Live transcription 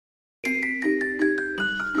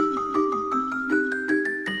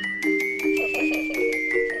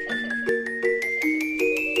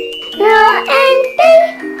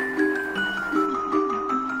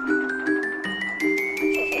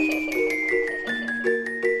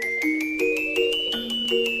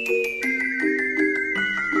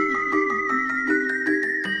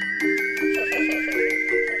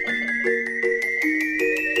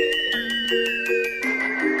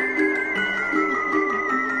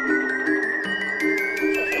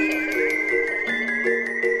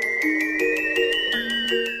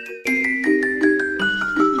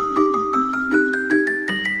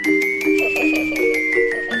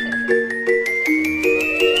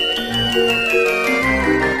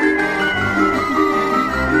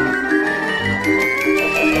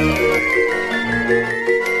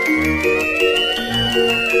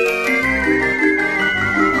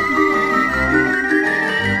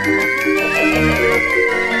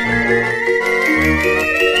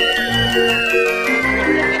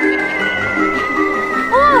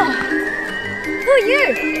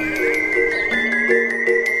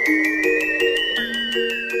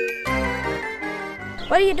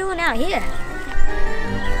now, here.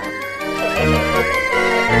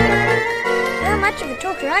 How much of a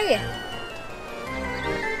talker are you?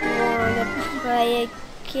 Wanna play a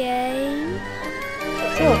game?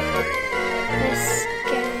 Sure.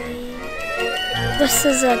 This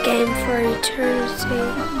is a game for eternity.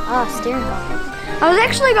 Oh, steering wheel. I was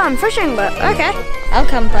actually going fishing, but okay. I'll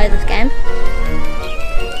come play this game.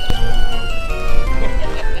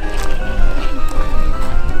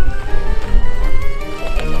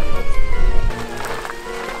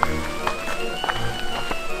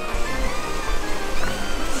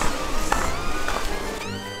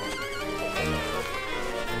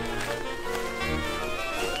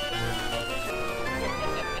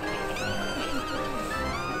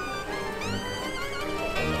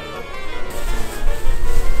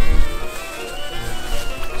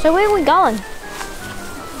 So where are we going?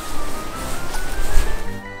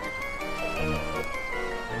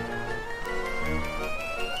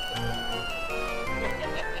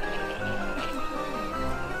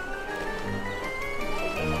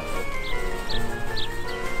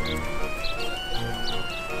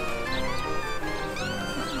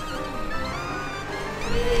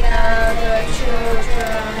 We are the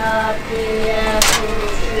children of the apple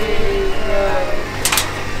tree grove.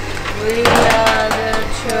 We are the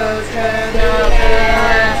children of the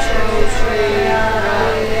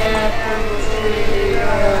apple tree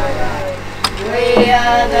grove. We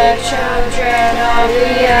are the children of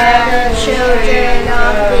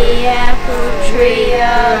the apple tree. We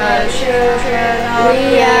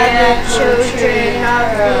are the children of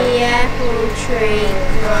the apple tree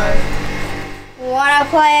grove. Wanna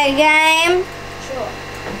play a game? Sure.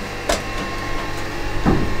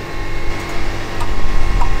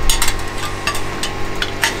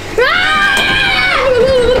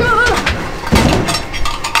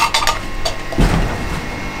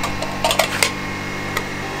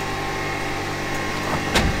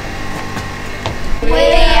 We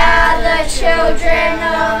are the children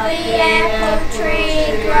of the apple tree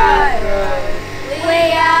grove. We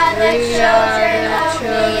are the children of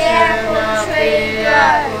the apple tree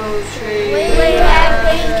grove. We have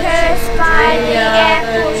been cursed by the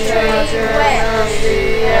apple tree witch.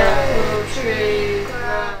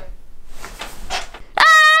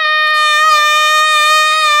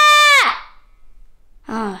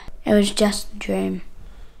 Oh, it was just a dream.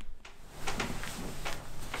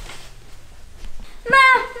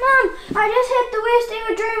 Mom, I just had the worst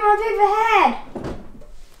ever dream I've ever had.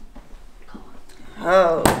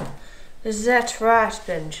 Oh, is that right,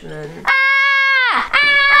 Benjamin?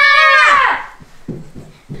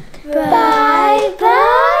 Bye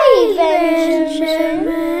bye,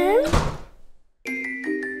 Benjamin.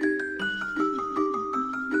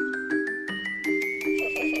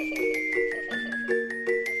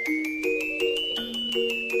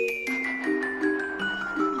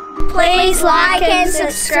 Please like and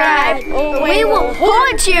subscribe, or we will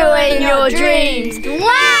haunt you in your dreams.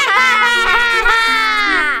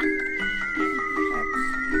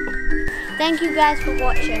 Thank you guys for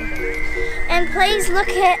watching. And please look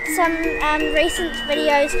at some recent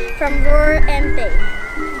videos from Roar&Bee.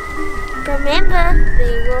 Remember,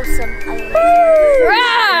 be awesome.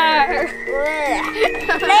 Roar!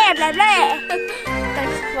 Blah, blah, blah.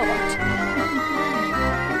 Thanks for watching.